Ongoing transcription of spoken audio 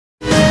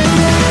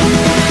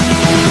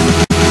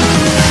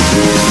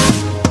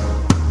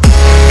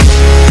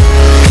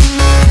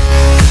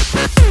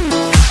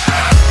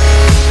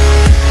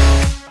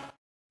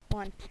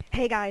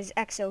Hey guys,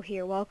 EXO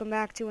here. Welcome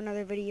back to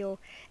another video,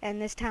 and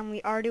this time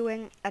we are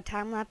doing a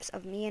time lapse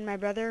of me and my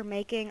brother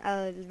making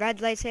a red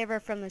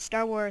lightsaber from the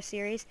Star Wars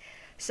series.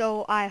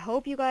 So I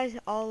hope you guys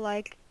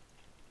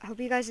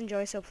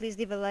enjoy, so please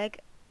leave a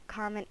like,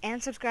 comment,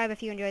 and subscribe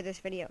if you enjoyed this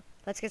video.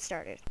 Let's get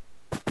started.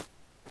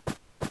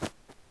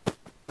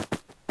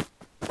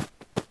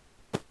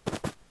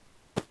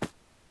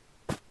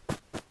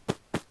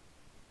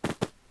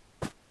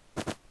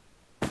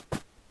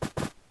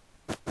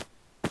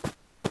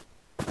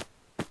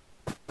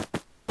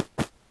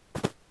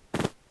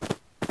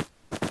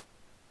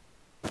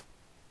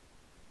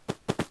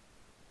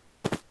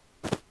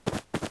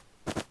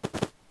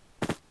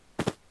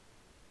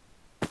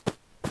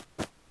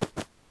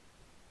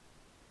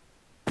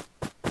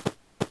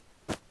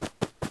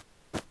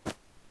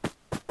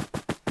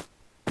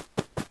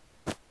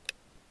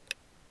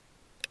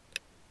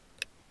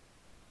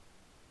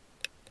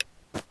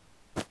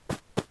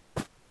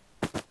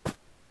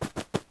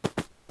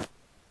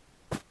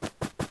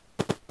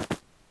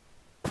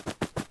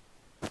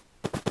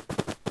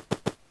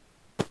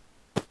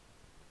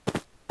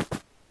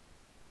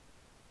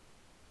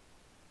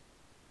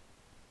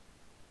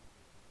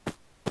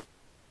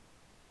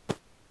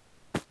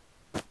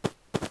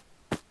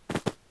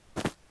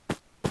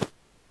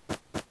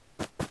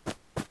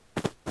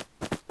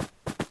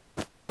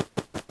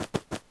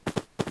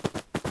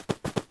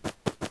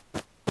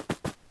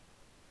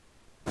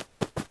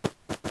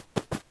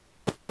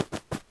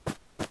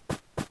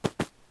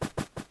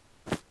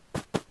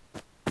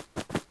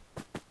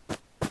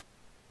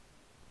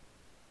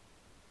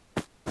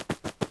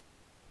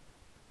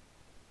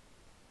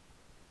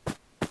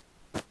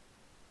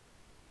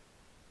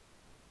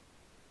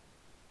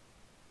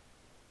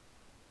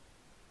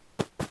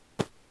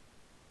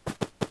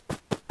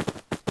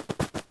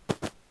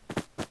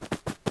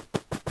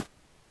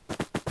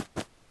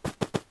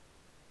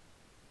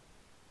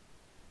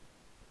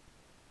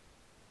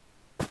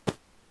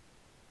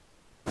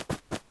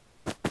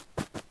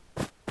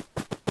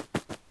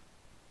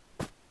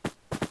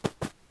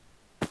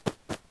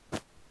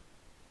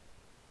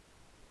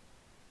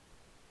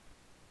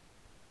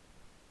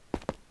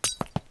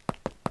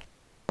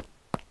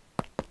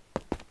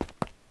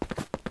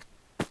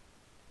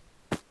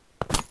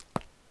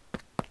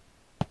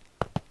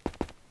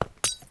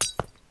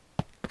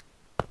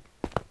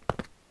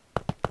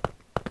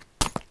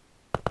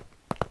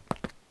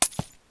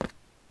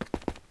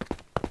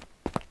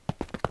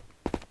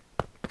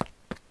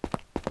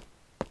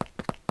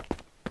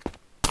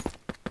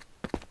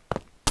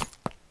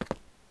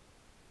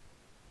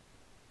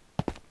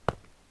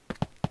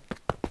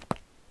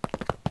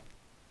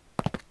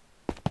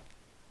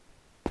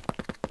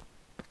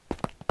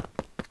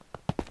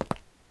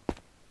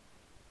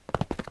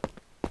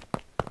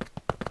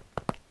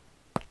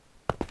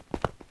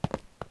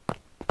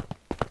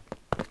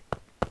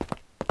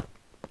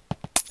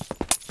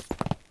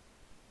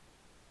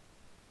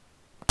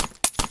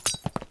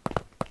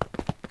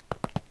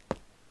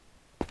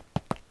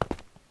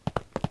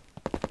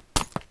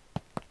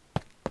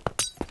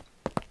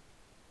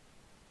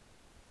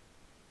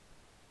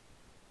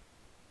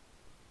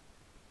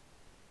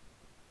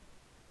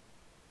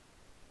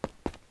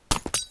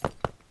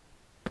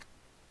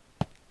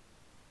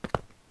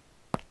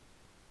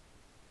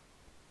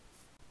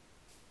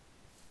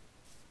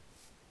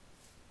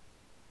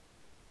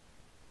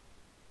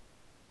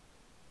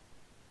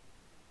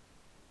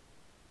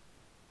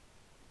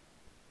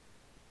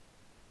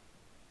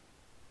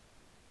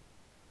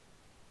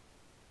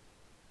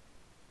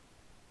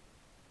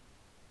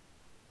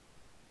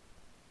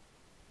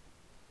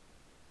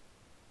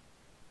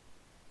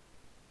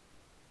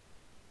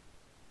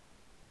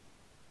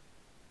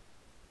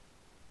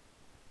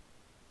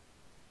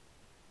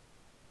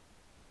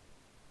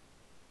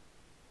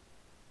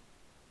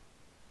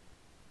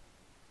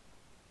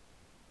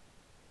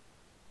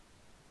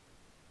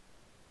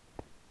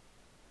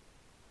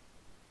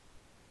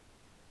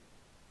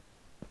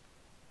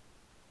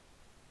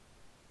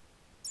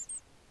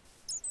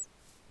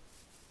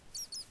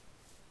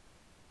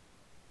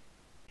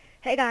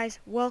 Hey guys,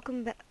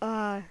 welcome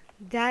back.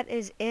 That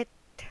is it.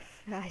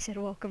 I said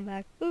welcome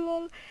back.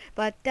 Lol.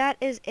 But that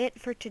is it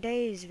for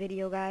today's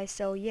video, guys.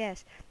 So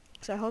yes,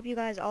 so I hope you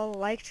guys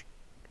all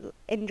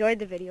enjoyed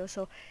the video.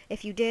 So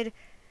if you did,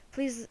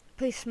 please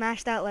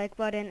smash that like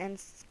button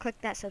and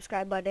click that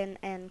subscribe button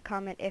and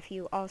comment if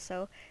you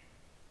also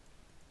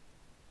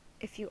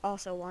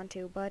want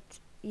to. But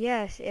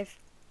yes,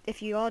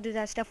 if you all do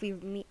that stuff,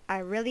 I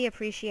really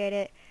appreciate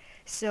it.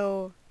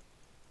 So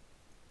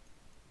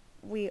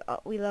we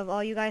love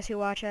all you guys who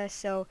watch us.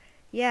 So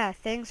yeah,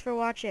 thanks for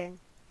watching.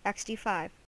 XD5.